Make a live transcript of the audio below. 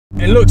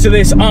The looks of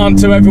this aren't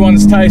to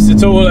everyone's taste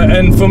at all,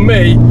 and for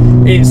me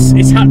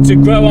it's had to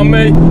grow on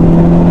me.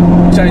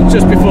 Changed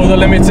just before the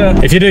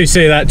limiter. If you do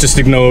see that, just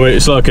ignore it.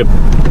 It's like a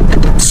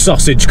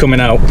sausage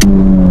coming out.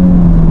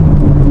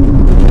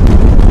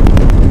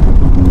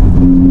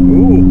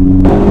 Ooh.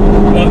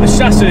 Like, the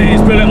chassis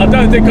is brilliant. I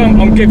don't think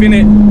I'm giving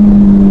it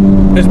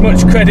as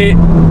much credit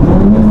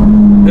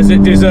as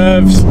it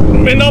deserves.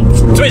 My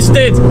knob's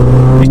twisted.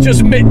 It's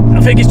just I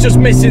think it's just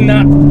missing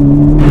that.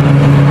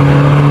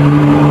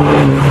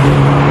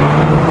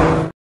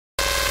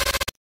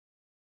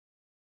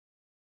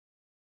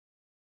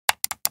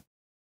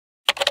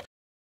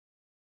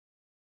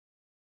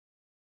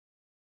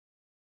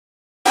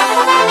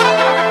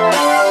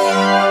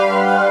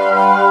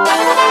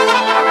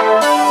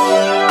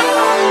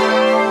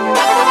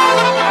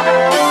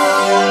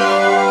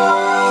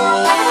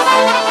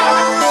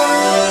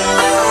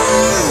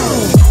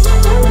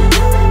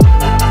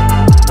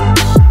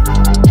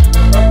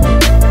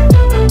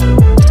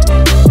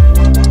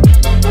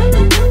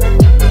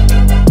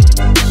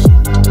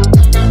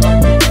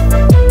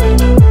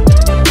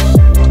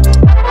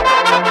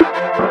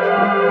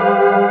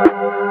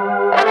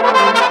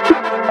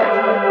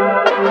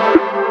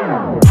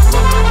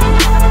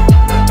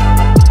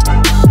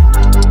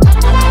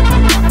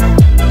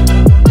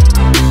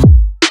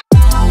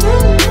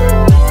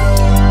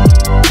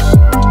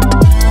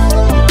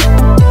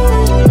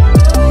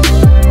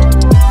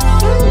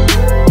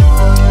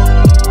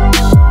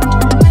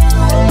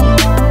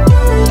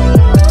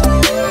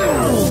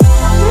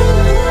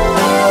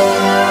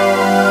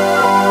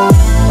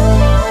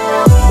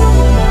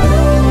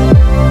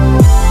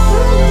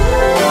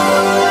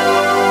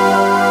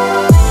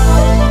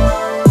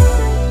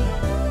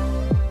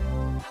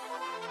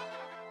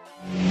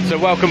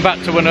 Welcome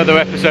back to another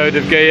episode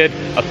of Geared.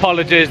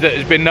 Apologies that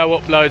there's been no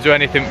uploads or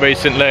anything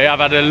recently. I've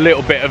had a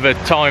little bit of a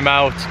time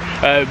out.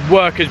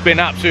 Work has been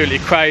absolutely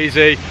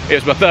crazy. It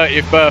was my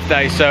 30th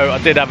birthday, so I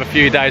did have a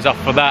few days off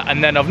for that,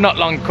 and then I've not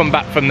long come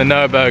back from the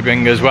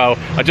Nürburgring as well.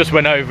 I just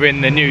went over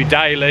in the new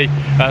daily,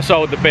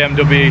 sold the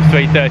BMW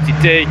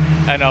 330D,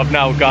 and I've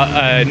now got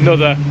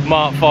another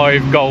Mark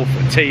 5 Golf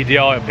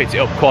TDI. I picked it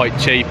up quite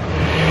cheap.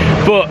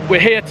 But we're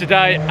here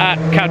today at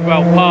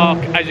Cadwell Park,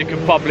 as you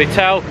can probably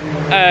tell,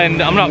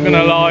 and I'm not going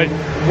to lie,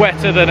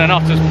 wetter than an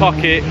otter's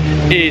pocket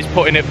is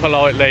putting it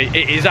politely.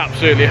 It is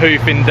absolutely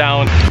hoofing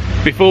down.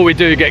 Before we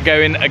do get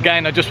going,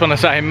 again, I just want to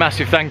say a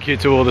massive thank you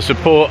to all the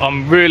support.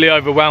 I'm really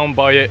overwhelmed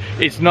by it.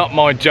 It's not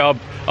my job.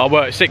 I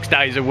work 6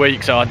 days a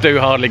week, so I do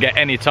hardly get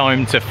any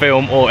time to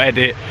film or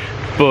edit.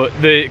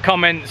 But the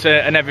comments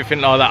and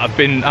everything like that have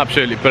been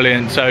absolutely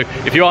brilliant. So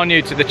if you are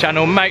new to the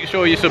channel, make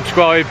sure you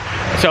subscribe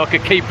so I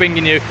can keep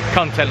bringing you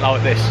content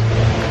like this.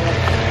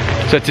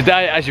 So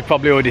today, as you've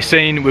probably already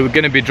seen, we were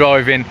going to be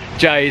driving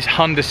Jay's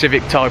Honda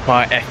Civic Type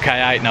R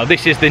FK8. Now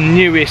this is the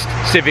newest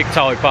Civic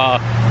Type R.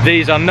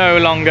 These are no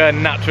longer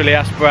naturally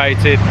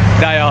aspirated.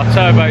 They are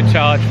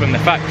turbocharged from the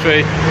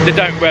factory. They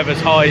don't rev as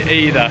high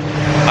either.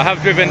 I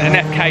have driven an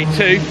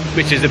FK8,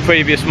 which is the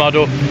previous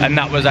model, and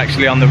that was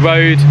actually on the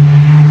road.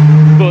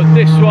 But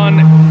this one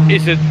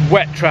is a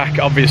wet track,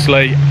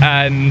 obviously,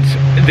 and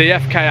the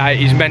FK8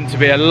 is meant to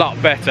be a lot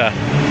better.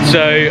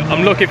 So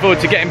I'm looking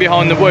forward to getting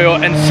behind the wheel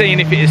and seeing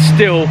if it has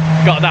still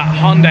got that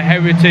Honda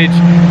heritage,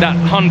 that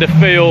Honda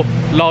feel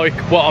like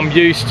what I'm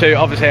used to.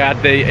 Obviously I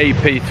had the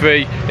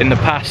EP3 in the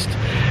past,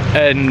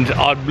 and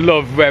I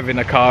love revving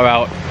a car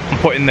out. I'm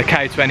putting the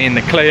K20 in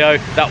the Clio.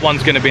 That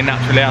one's going to be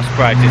naturally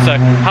aspirated. So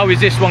how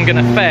is this one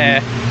going to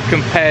fare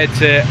compared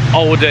to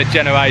older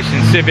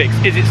generation Civics?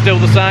 Is it still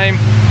the same?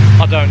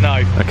 I don't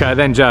know. Okay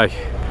then, Jay,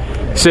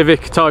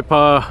 Civic Type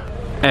R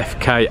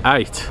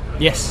FK8.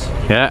 Yes.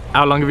 Yeah,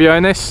 how long have you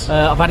owned this?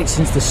 I've had it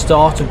since the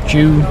start of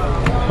June.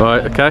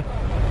 Right, okay.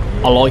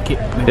 I like it.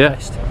 I'm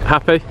impressed.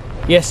 Happy?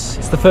 Yes,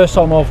 it's the first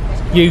time I've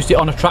used it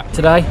on a track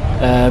today,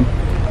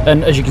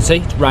 and as you can see,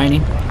 it's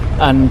raining,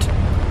 and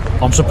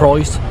I'm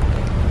surprised.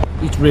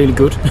 It's really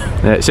good.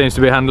 Yeah, it seems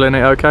to be handling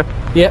it okay?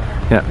 Yep.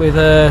 Yeah.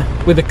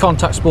 With the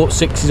Contact Sport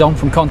 6s on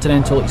from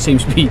Continental, it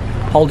seems to be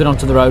holding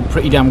onto the road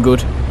pretty damn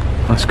good.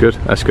 That's good,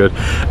 that's good.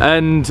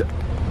 And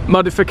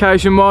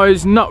modification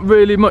wise, not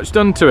really much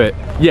done to it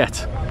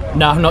yet?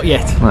 No, not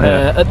yet.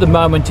 At the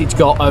moment it's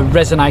got a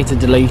resonator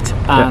delete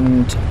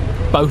and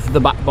both of the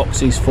back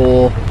boxes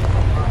for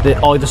the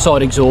either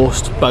side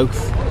exhaust,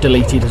 both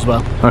deleted as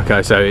well.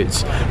 Okay, so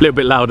it's a little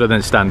bit louder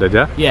than standard,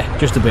 yeah? Yeah,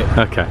 just a bit.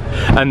 Okay,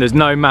 and there's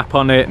no map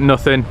on it,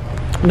 nothing?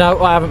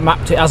 No, I haven't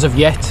mapped it as of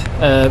yet.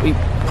 It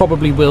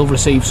probably will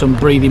receive some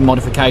breathing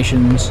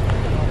modifications,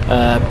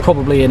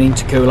 probably an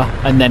intercooler,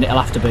 and then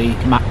it'll have to be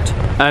mapped.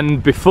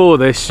 And before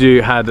this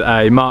you had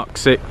a Mark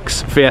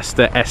 6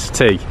 Fiesta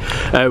ST.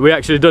 We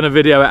actually done a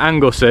video at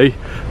Anglesey,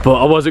 but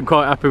I wasn't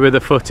quite happy with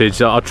the footage,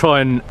 so I'll try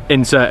and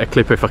insert a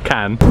clip if I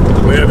can.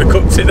 We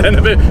overcooked it then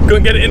a bit,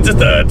 couldn't get it into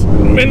third.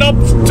 My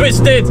knob's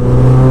twisted! You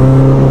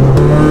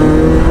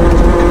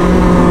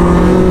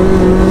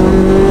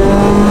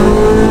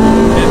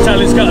can tell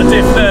it's got a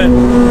diff there.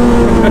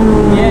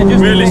 Yeah,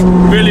 just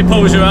really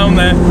pulls you around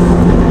there.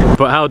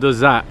 But how does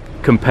that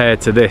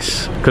compared to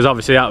this? Because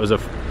obviously that was a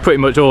pretty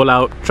much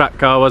all-out track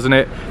car, wasn't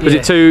it? Was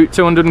it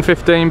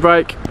 215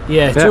 brake?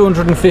 Yeah,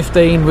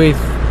 215 with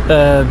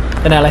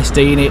an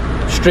LSD in it,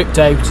 stripped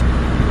out,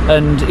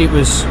 and it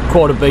was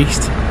quite a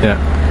beast. Yeah.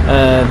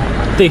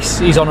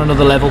 This is on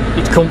another level.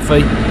 It's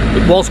comfy.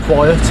 It was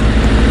quiet,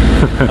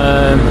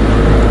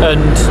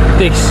 and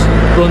this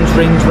runs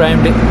rings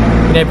round it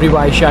in every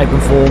way, shape,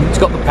 and form. It's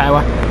got the power.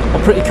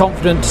 I'm pretty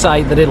confident to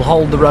say that it'll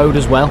hold the road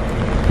as well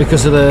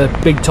because of the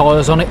big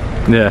tyres on it.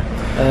 Yeah.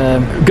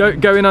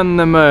 Going on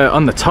them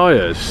on the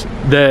tyres,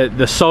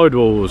 the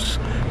sidewalls,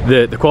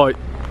 they're quite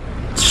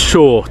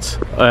short,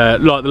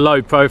 like the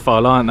low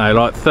profile, aren't they?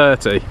 Like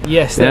 30.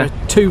 Yes, they're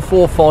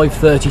 245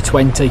 30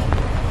 20.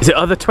 Is it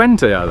other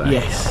 20, are they?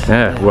 Yes.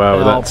 Yeah,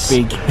 well, that's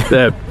big.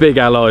 They're big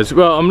alloys.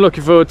 Well, I'm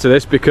looking forward to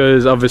this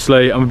because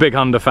obviously I'm a big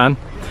Honda fan.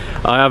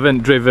 I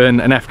haven't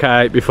driven an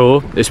FK8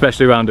 before,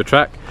 especially around a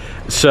track.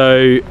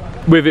 So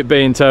with it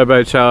being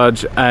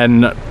turbocharged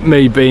and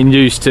me being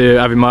used to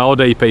having my old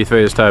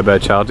EP3 as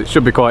turbocharged, it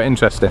should be quite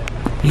interesting.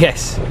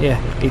 Yes, yeah.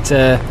 It's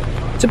a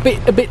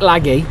bit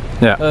laggy.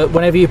 Yeah.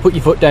 Whenever you put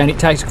your foot down, it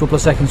takes a couple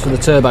of seconds for the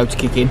turbo to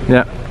kick in.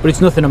 Yeah. But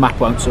it's nothing a map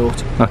won't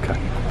sort. Okay.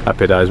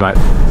 Happy days, mate.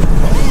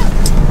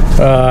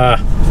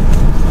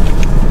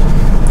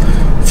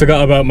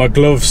 Forgot about my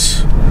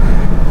gloves.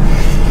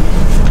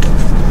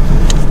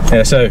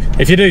 Yeah, so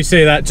if you do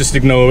see that, just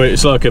ignore it.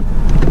 It's like a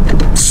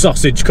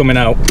sausage coming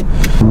out.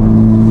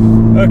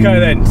 Okay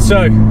then,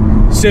 so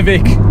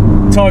Civic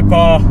Type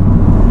R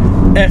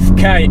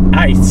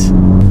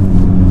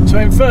FK8. So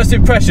in first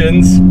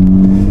impressions,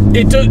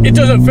 it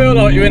doesn't feel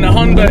like you're in a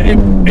Honda.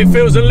 It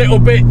feels a little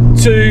bit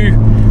too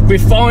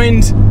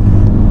refined.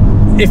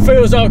 It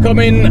feels like I'm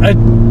in a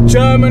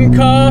German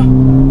car,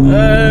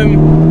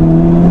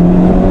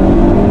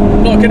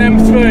 like an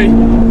M3.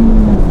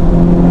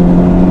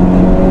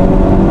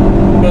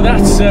 But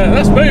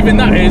that's moving.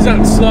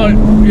 That's like,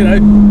 you know,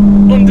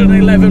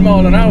 111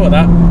 mile an hour.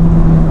 That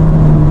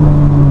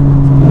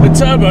the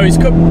turbo is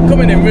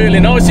coming in really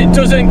nice. It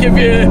doesn't give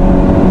you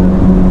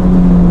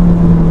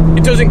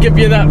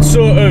that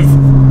sort of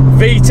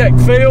VTEC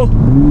feel.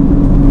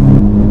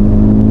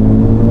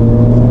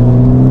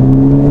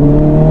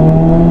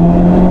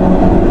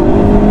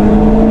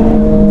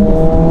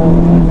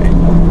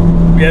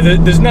 Yeah,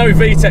 there's no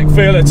VTEC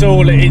feel at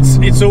all.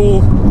 It's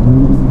all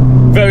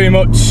very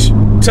much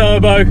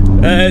turbo.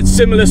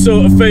 Similar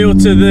sort of feel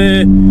to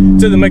the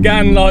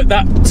Megane, like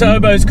that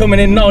turbo's coming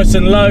in nice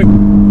and low.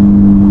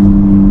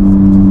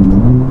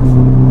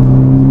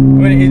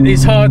 I mean,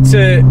 it's hard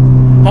to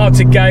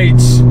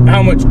gauge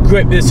how much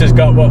grip this has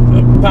got. But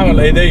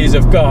apparently these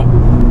have got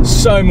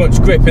so much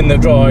grip in the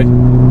dry.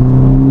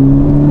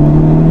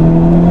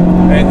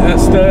 And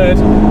that's third.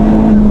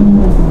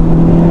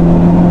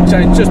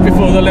 Change just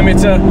before the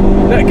limiter.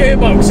 That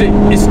gearbox,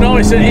 it's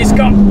nice. It's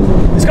got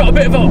a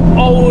bit of an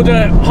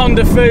older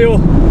Honda feel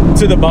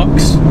to the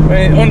box.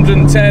 I mean,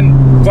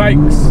 110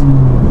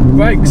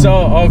 brakes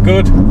are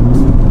good.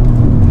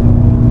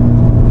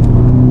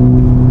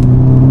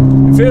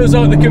 It feels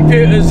like the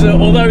computers,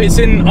 although it's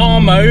in R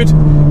mode,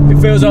 it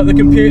feels like the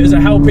computers are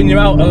helping you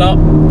out a lot.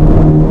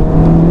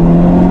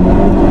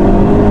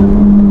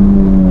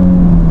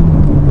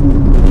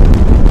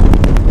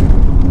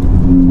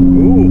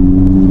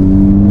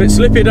 Bit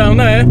slippy down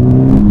there,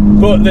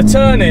 but the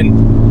turning,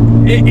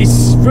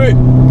 it's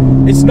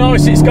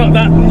nice. It's got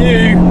that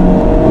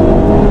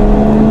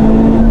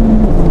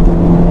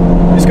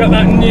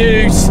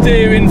new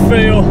steering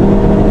feel,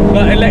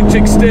 that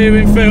electric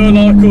steering feel,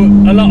 like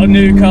a lot of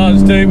new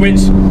cars do,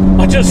 which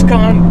I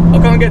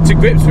can't get to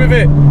grips with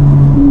it.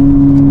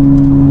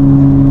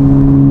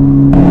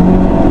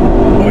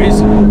 But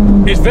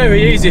it's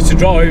very easy to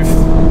drive.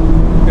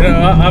 You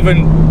know,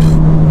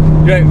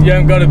 you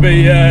haven't got to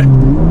be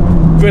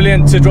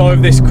brilliant to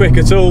drive this quick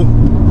at all.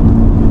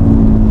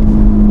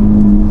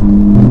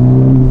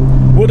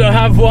 Would I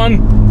have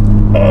one?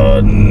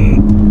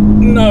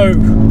 No.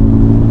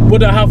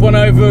 Would I have one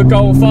over a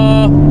Golf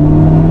R?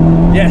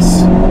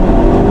 Yes.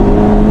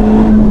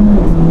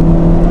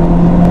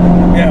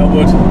 Yeah, I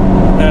would.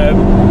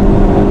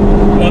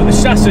 Like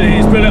the chassis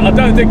is brilliant. I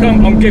don't think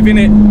I'm giving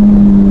it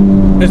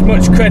as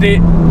much credit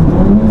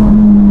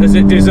as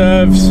it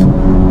deserves.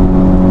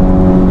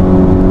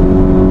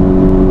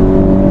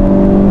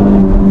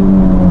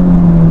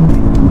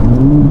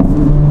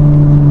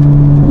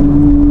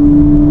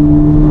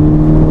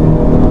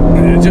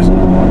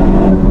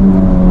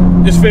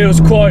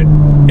 Feels quite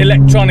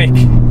electronic,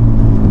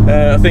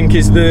 I think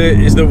is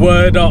the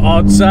word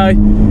I'd say,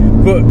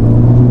 but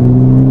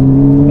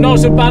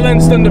nice and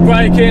balanced under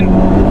braking.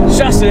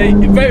 Chassis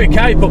very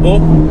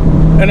capable,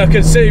 and I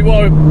can see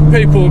why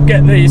people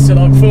get these to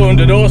like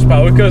 400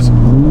 horsepower, because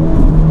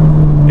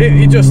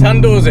it just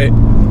handles it.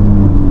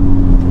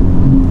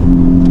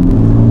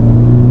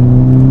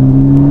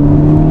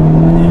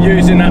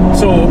 Using that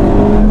torque,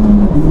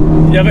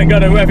 you haven't got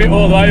to rev it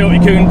all the way up. You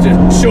can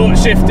just short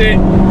shift it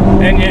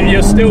and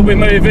you'll still be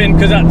moving,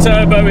 because that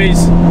turbo is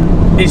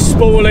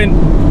spooling.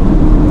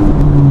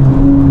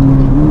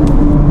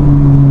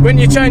 when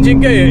you're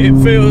changing gear, it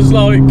feels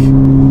like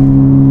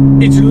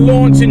it's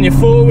launching you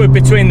forward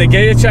between the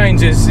gear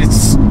changes.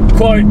 It's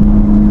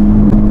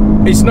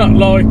not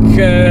like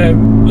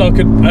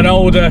an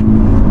older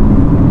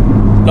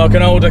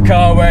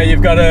car where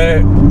you've got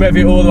to rev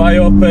it all the way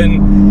up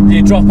and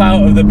you drop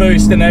out of the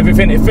boost and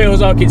everything. It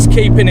feels like it's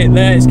keeping it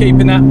there, it's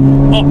keeping that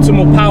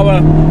optimal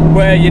power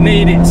where you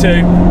need it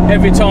to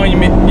every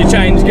time you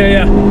change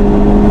gear.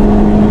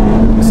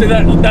 So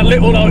that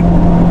little like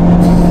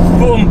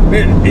boom,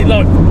 it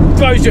like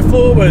throws you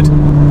forward.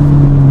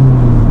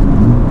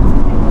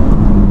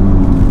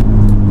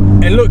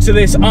 And looks of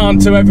this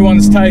aren't to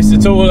everyone's taste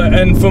at all,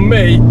 and for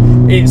me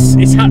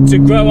it's had to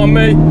grow on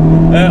me.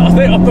 I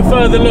think I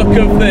prefer the look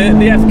of the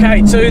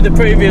FK8, the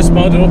previous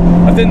model.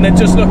 I think they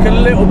just look a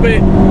little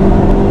bit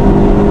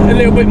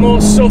more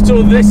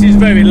subtle. This is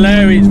very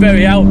leery, it's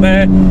very out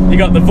there. You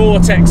got the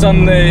vortex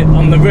on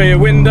the rear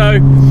window,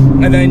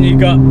 and then you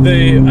got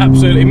the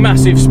absolutely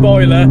massive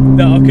spoiler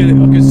that I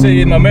can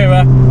see in my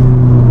mirror.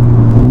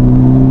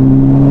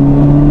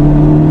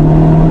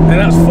 And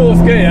that's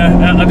 4th gear.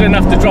 I didn't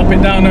have to drop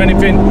it down or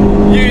anything.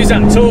 Use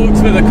that torque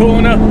for the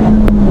corner.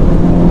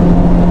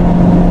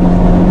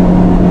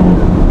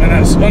 And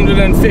that's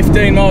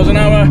 115 miles an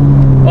hour.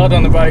 Hard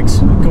on the brakes.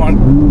 Come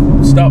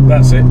on, stop,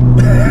 that's it.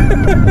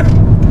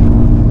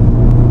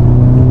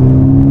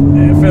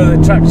 Yeah, I feel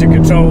the traction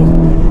control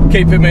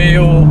keeping me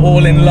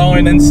all in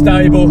line and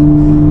stable.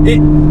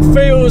 It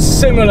feels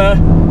similar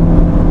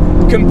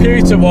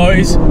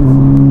computer-wise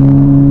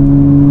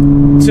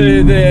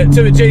to the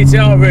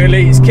GTR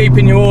really. It's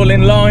keeping you all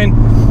in line.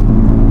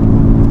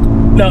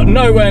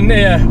 Nowhere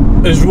near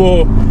as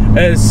raw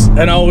as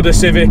an older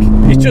Civic.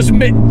 It's just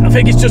I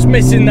think it's just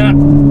missing that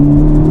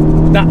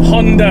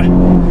Honda,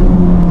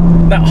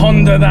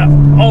 that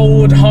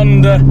old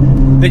Honda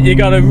that you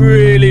got to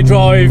really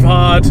drive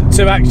hard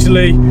to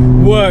actually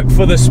work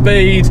for the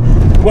speed,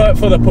 work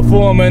for the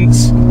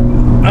performance.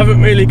 I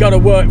haven't really got to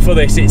work for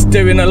this. It's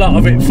doing a lot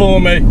of it for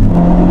me.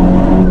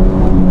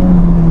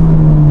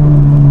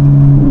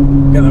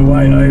 Get the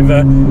weight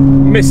over,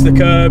 miss the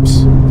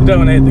curbs, you don't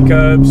want to hit the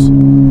curbs.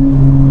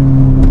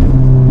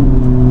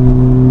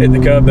 Hit the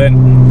curb then.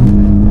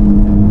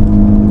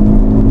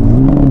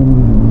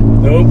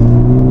 Nope.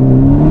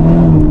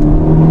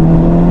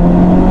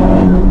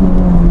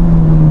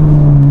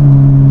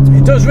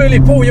 It does really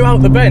pull you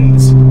out the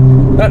bends.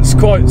 That's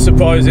quite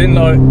surprising.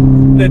 Like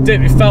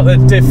you felt the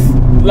diff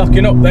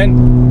locking up then.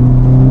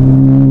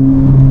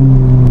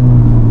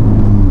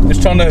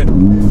 Just trying to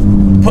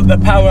put the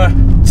power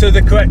to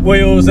the correct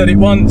wheels that it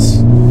wants.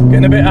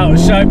 Getting a bit out of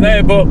shape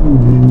there, but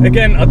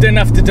again, I didn't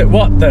have to do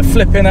what? They're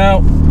flipping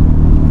out.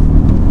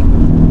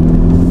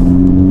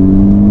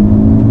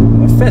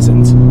 A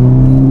pheasant.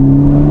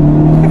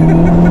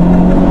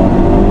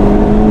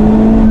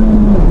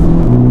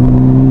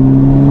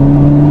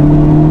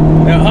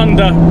 Now,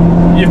 Honda,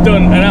 you've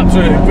done an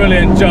absolutely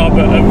brilliant job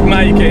of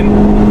making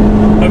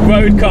a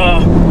road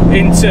car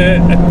into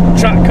a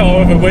track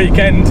car of a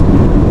weekend.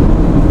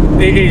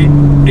 It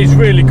is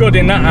really good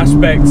in that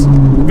aspect.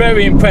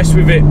 Very impressed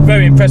with it,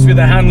 very impressed with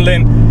the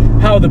handling.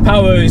 How the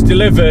power is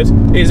delivered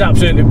is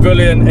absolutely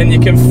brilliant, and you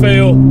can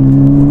feel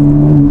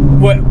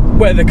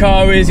where the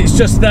car is. It's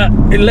just that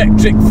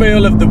electric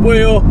feel of the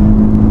wheel.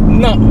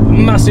 Not a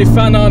massive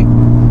fan on,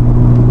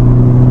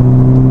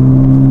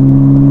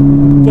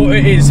 but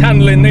it is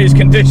handling these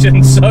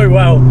conditions so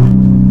well.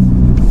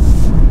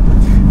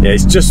 Yeah,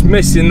 it's just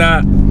missing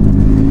that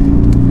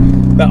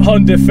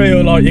Honda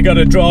feel like you got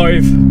to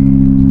drive.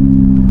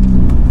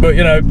 But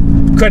you know,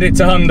 credit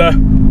to Honda,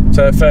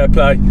 so fair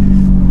play.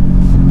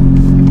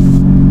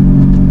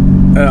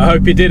 I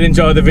hope you did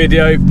enjoy the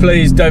video.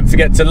 Please don't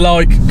forget to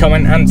like,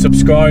 comment and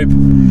subscribe.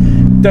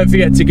 Don't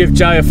forget to give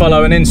Jay a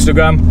follow on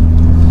Instagram,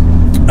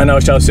 and I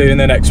shall see you in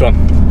the next one.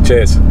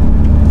 Cheers.